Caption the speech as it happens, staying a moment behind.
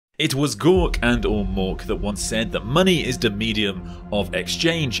It was Gork and or Mork that once said that money is the medium of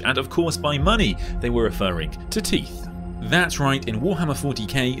exchange, and of course by money they were referring to teeth. That's right, in Warhammer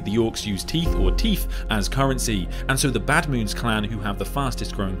 40k the Orks use teeth or teeth as currency, and so the Bad Moons clan, who have the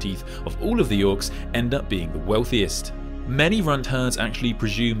fastest growing teeth of all of the Orks, end up being the wealthiest. Many runt herds actually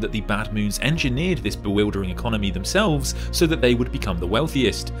presume that the Bad Moons engineered this bewildering economy themselves so that they would become the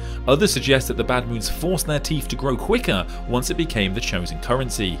wealthiest. Others suggest that the Bad Moons forced their teeth to grow quicker once it became the chosen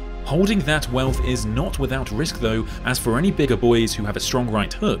currency. Holding that wealth is not without risk though, as for any bigger boys who have a strong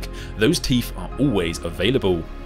right hook, those teeth are always available.